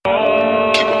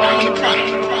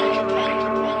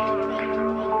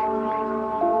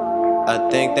I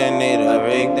think they need a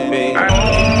repeat.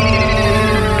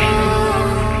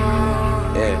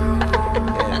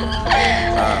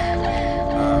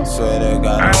 Swear they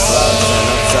got them flaws and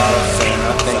them sauce, and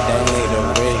I think they need a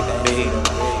repeat.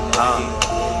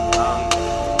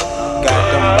 Got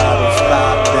them bottles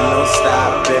poppin', don't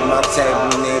stop it. My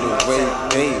table need a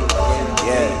repeat.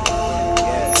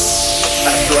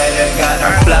 I swear they got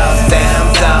them flaws and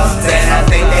them sauce, and I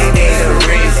think they need a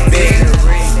repeat.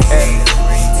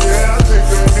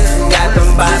 Got them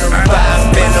bottles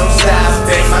poppin', don't stop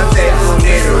it. My table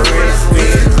need a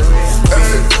repeat.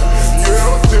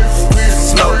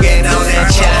 Smoking on that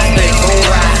chocolate,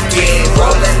 rocket,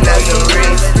 rolling another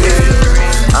repeat.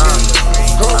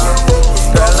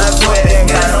 Girl, I swear they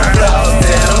got them flaws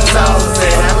and them sauce,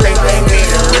 and I think they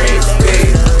need a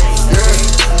repeat.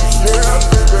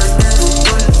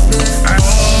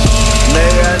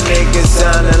 Maybe a nigga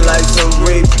sounding like some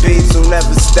repeats who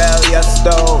never style y'all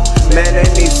stole. Man, they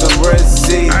need some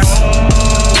receipts.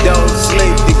 Don't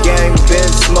sleep, the gang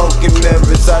been smoking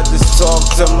mirrors. I just talk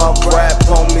to my rap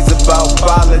homies about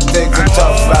politics and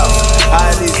talk about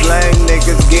how these lame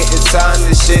niggas getting signed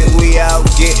to shit. We out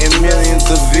getting millions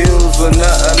of views with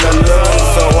nothing to lose.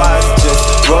 So I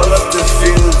just roll up the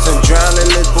fuse and drown in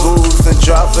this booze and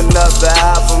drop another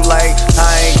album like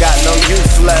I ain't got no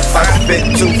use left. I spit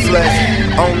too flesh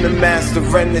on the master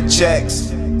and the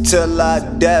checks till I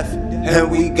death.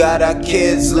 And we got our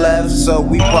kids left, so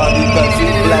we party cause we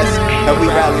blessed. And we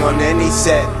rally on any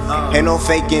set. Ain't no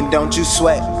faking, don't you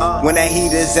sweat. When that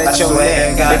heat is at your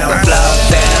neck. Got them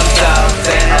flaws and them sauce,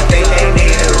 and I think they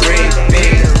need a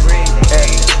repeat.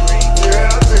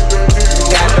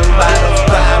 Got them bottles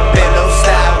poppin', don't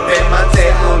stop it. My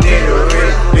table need a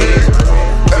repeat.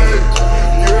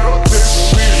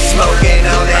 Smoking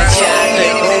on that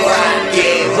chocolate,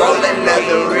 rocket, rolling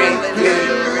another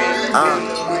repeat.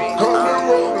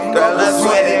 Girl, I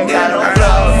swear they got them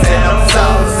flaws and them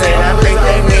sauce, and I think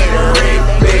they need a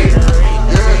repeat.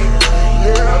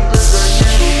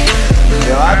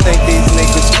 Yo, I think these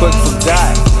niggas quick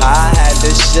forgot I had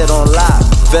this shit on lock,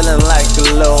 feeling like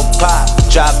a little pop,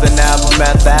 dropping album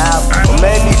after album, or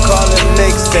maybe call it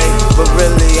mixtape, but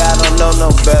really I don't know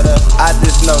no better. I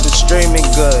just know the streaming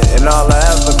good, and all I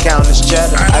ever count is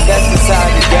cheddar. I guess that's how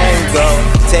the game go.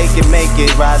 Take it, make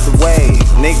it, ride the wave.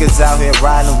 Niggas out here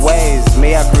riding waves.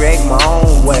 Me, I create my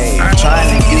own way, trying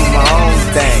to do my own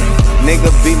thing. Nigga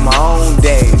be my own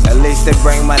day. At least they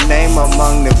bring my name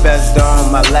among the best during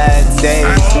my last days.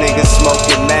 Niggas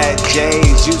smoking mad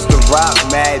J's, used to rock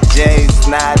mad J's.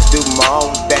 Now I do my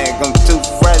own thing. I'm too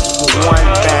fresh for one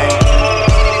thing.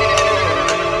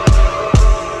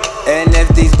 And if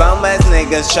these bum ass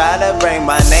niggas try to bring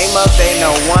my name up, they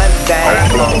know one thing. I'm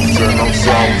flaws and I'm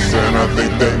sauce, and I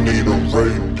think they need a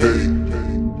repeat.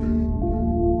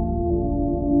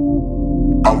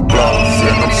 I'm flaws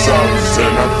and I'm sauce,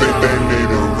 and I think they need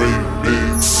a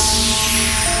repeat.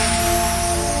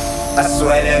 I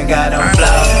swear they got them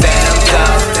flaws and them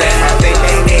sauce, and I think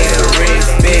they need a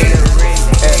repeat.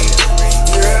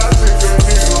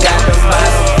 Got them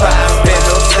bottles poppin',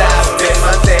 don't stop it.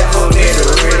 My table need a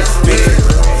repeat.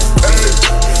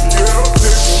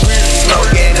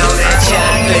 Smoking on that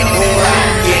chocolate,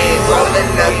 rocket, rolling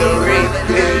another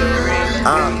repeat.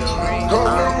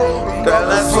 Girl,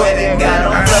 I swear they got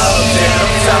them flaws and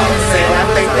them sauce, and I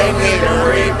think they need a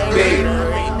repeat.